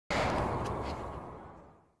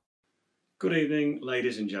Good evening,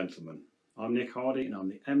 ladies and gentlemen. I'm Nick Hardy and I'm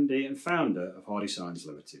the MD and founder of Hardy Signs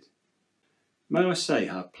Limited. May I say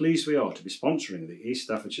how pleased we are to be sponsoring the East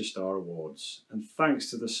Staffordshire Star Awards, and thanks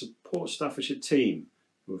to the Support Staffordshire team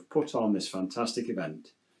who have put on this fantastic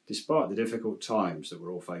event despite the difficult times that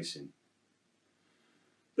we're all facing.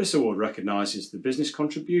 This award recognises the business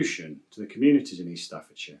contribution to the communities in East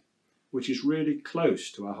Staffordshire, which is really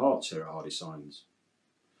close to our hearts here at Hardy Signs.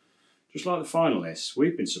 Just like the finalists,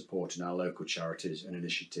 we've been supporting our local charities and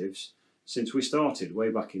initiatives since we started way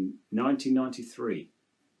back in 1993.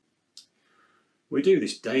 We do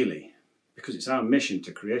this daily because it's our mission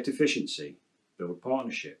to create efficiency, build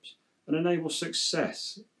partnerships and enable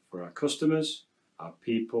success for our customers, our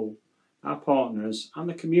people, our partners and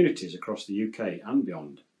the communities across the UK and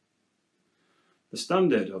beyond. The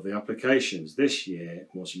standard of the applications this year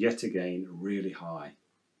was yet again really high.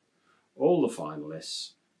 All the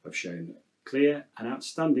finalists have shown clear and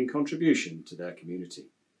outstanding contribution to their community.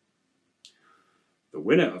 The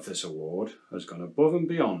winner of this award has gone above and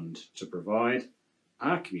beyond to provide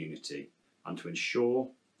our community and to ensure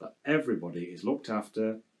that everybody is looked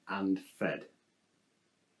after and fed.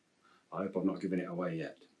 I hope I've not given it away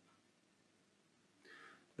yet.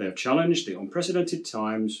 They have challenged the unprecedented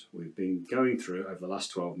times we've been going through over the last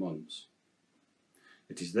 12 months.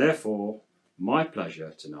 It is therefore my pleasure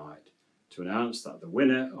tonight to announce that the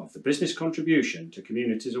winner of the Business Contribution to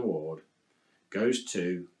Communities Award goes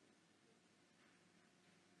to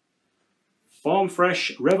Farm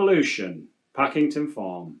Fresh Revolution, Packington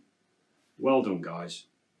Farm. Well done, guys.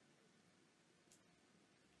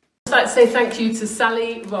 I'd like to say thank you to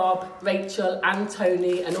Sally, Rob, Rachel and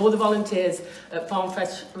Tony and all the volunteers at Farm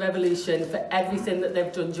Fresh Revolution for everything that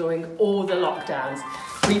they've done during all the lockdowns.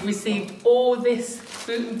 We've received all this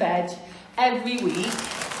fruit and veg every week.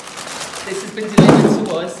 This has been delivered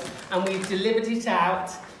to us and we've delivered it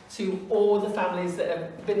out to all the families that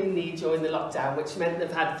have been in need during the lockdown, which meant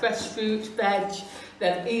they've had fresh fruit, veg,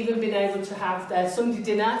 they've even been able to have their Sunday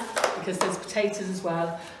dinner, because there's potatoes as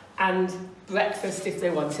well, and breakfast if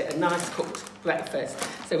they want it, a nice cooked breakfast.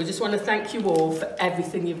 So we just want to thank you all for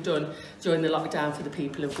everything you've done during the lockdown for the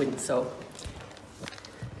people of Windsor.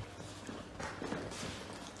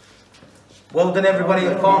 Well done everybody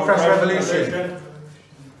at Farm Fresh Revolution.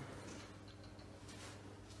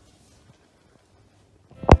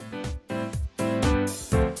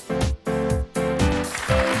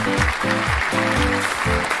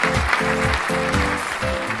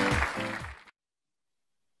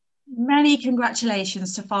 Many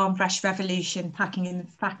congratulations to Farm Fresh Revolution Packington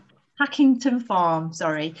Farm,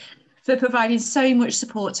 for providing so much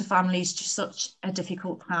support to families during such a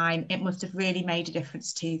difficult time. It must have really made a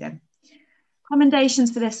difference to them.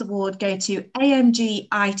 Commendations for this award go to AMG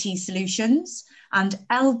IT Solutions and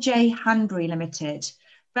LJ Hanbury Limited,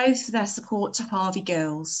 both for their support to Harvey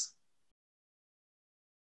Girls.